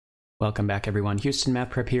Welcome back everyone, Houston Math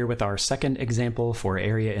Prep here with our second example for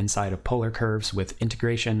area inside of polar curves with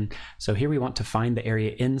integration. So here we want to find the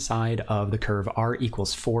area inside of the curve r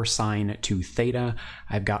equals 4 sine 2 theta.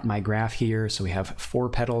 I've got my graph here, so we have 4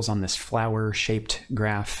 petals on this flower shaped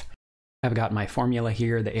graph. I've got my formula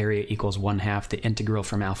here, the area equals 1/2 the integral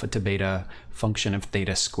from alpha to beta function of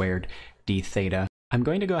theta squared d theta. I'm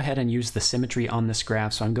going to go ahead and use the symmetry on this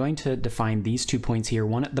graph, so I'm going to define these 2 points here,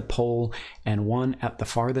 one at the pole and one at the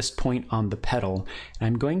farthest point on the petal. And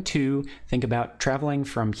I'm going to think about traveling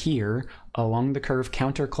from here along the curve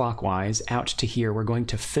counterclockwise out to here. We're going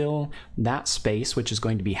to fill that space, which is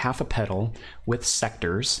going to be half a petal, with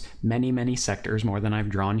sectors, many sectors, more than I've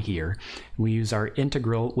drawn here. We use our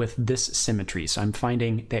integral with this symmetry. So I'm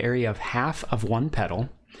finding the area of half of one petal.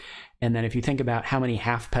 And then if you think about how many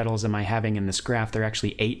half petals am I having in this graph, there are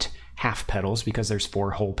actually 8 half petals because there's 4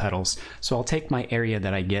 whole petals. So I'll take my area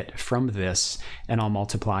that I get from this and I'll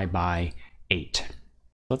multiply by 8.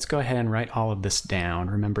 Let's go ahead and write all of this down.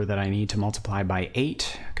 Remember that I need to multiply by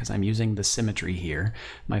 8 because I'm using the symmetry here.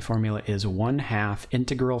 My formula is 1/2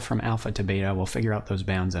 integral from alpha to beta. We'll figure out those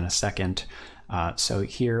bounds in a second. So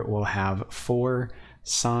here we'll have 4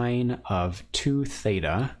 sine of 2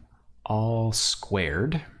 theta all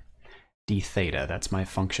squared. D theta, that's my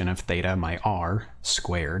function of theta, my r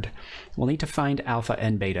squared. We'll need to find alpha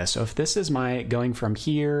and beta. So if this is my going from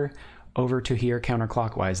here over to here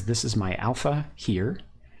counterclockwise, this is my alpha here,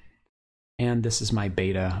 and this is my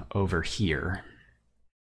beta over here.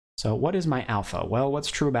 So what is my alpha? Well,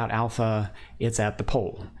 what's true about alpha? It's at the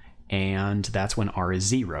pole, and that's when r is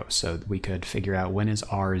 0. So we could figure out when is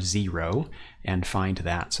r 0 and find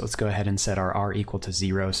that. So let's go ahead and set our r equal to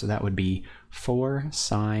 0. So that would be 4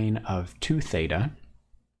 sine of 2 theta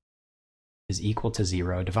is equal to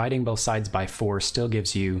 0. Dividing both sides by 4 still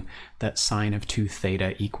gives you that sine of 2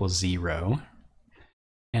 theta equals 0.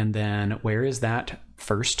 And then where is that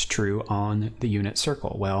first true on the unit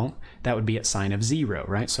circle? Well, that would be at sine of 0,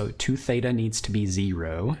 right? So 2 theta needs to be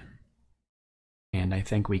 0. And I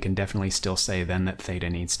think we can definitely still say then that theta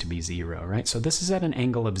needs to be 0, right? So this is at an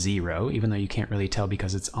angle of 0, even though you can't really tell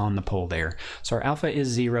because it's on the pole there. So our alpha is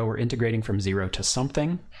 0. We're integrating from 0 to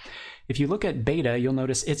something. If you look at beta, you'll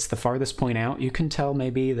notice it's the farthest point out. You can tell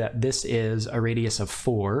maybe that this is a radius of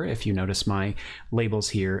 4, if you notice my labels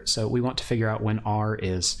here. So we want to figure out when r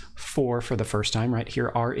is 4 for the first time, right?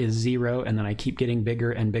 Here r is 0, and then I keep getting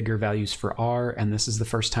bigger and bigger values for r, and this is the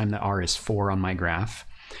first time that r is 4 on my graph.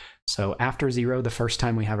 So after 0, the first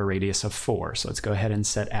time we have a radius of 4. So let's go ahead and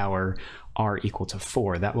set our r equal to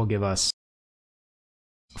 4. That will give us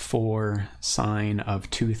 4 sine of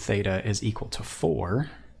 2 theta is equal to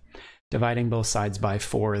 4. Dividing both sides by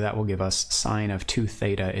 4, that will give us sine of 2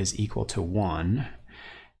 theta is equal to 1.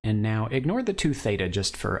 And now ignore the 2 theta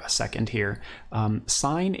just for a second here.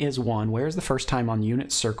 Sine is 1. Where's the first time on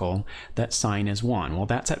unit circle that sine is 1? Well,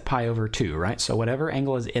 that's at pi over 2, right? So whatever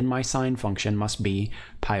angle is in my sine function must be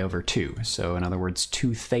pi over 2. So in other words,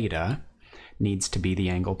 2 theta needs to be the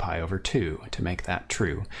angle pi over 2 to make that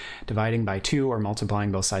true. Dividing by 2 or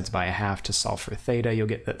multiplying both sides by 1/2 to solve for theta, you'll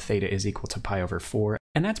get that theta is equal to pi over 4.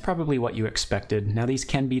 And that's probably what you expected. Now these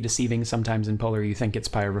can be deceiving sometimes in polar. You think it's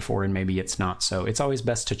pi over 4 and maybe it's not. So it's always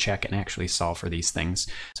best to check and actually solve for these things.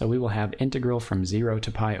 So we will have integral from 0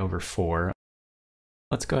 to pi over 4.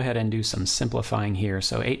 Let's go ahead and do some simplifying here.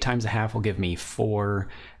 So 8 times 1/2 will give me 4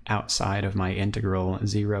 outside of my integral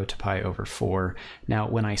 0 to pi over 4. Now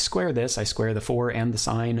when I square this, I square the 4 and the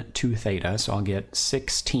sine 2 theta. So I'll get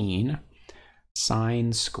 16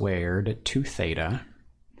 sine squared 2 theta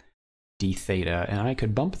d theta, and I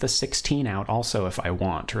could bump the 16 out also if I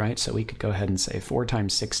want, right? So we could go ahead and say 4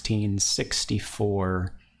 times 16,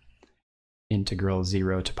 64 integral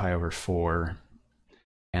 0 to pi over 4,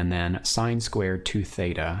 and then sine squared 2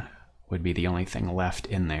 theta would be the only thing left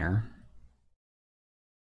in there,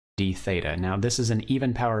 d theta. Now this is an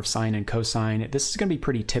even power of sine and cosine. This is going to be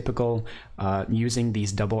pretty typical using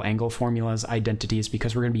these double angle formulas identities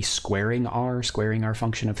because we're going to be squaring our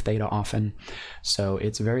function of theta often. So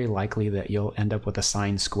it's very likely that you'll end up with a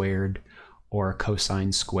sine squared or a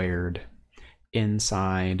cosine squared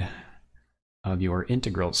inside of your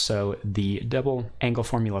integrals. So the double angle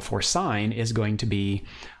formula for sine is going to be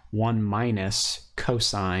 1 minus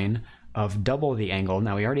cosine of double the angle.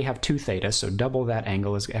 Now we already have 2 theta, so double that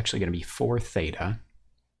angle is actually going to be 4 theta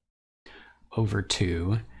over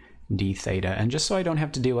 2 d theta. And just so I don't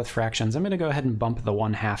have to deal with fractions, I'm going to go ahead and bump the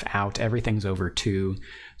 1/2 out. Everything's over 2,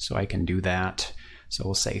 so I can do that. So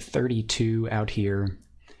we'll say 32 out here,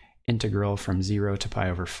 integral from 0 to pi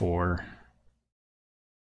over 4.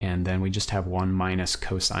 And then we just have 1 minus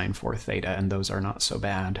cosine 4 theta, and those are not so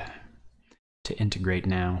bad to integrate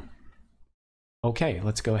now. Okay,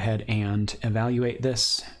 let's go ahead and evaluate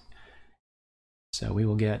this. So we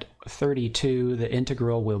will get 32. The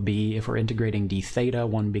integral will be, if we're integrating d theta,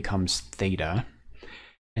 1 becomes theta.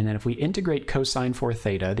 And then if we integrate cosine 4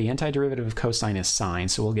 theta, the antiderivative of cosine is sine,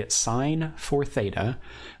 so we'll get sine 4 theta,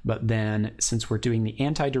 but then since we're doing the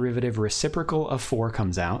antiderivative, reciprocal of 4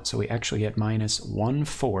 comes out, so we actually get minus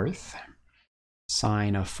 1/4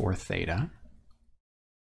 sine of 4 theta.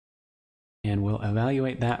 And we'll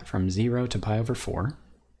evaluate that from 0 to pi over 4.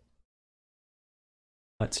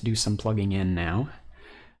 Let's do some plugging in now.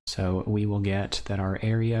 So we will get that our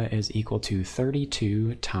area is equal to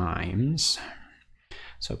 32 times.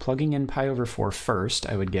 So plugging in pi over 4 first,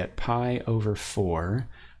 I would get pi over 4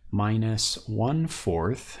 minus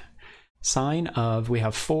 1/4 sine of, we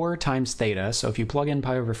have 4 times theta, so if you plug in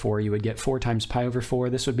pi over 4, you would get 4 times pi over 4.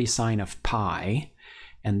 This would be sine of pi,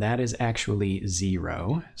 and that is actually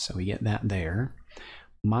 0, so we get that there.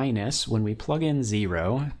 Minus, when we plug in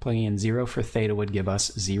 0, plugging in 0 for theta would give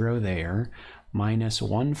us 0 there, minus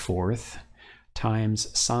 1/4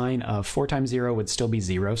 times sine of 4 times 0 would still be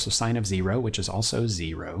 0, so sine of 0, which is also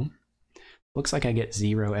 0. Looks like I get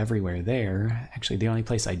 0 everywhere there. Actually, the only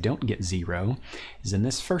place I don't get 0 is in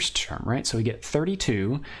this first term, right? So we get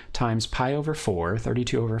 32 times pi over 4,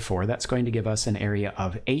 32 over 4. That's going to give us an area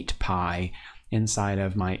of 8 pi inside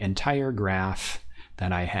of my entire graph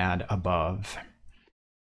that I had above.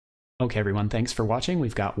 Okay, everyone, thanks for watching.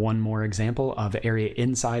 We've got one more example of area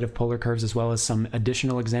inside of polar curves, as well as some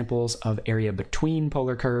additional examples of area between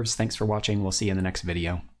polar curves. Thanks for watching. We'll see you in the next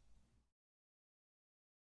video.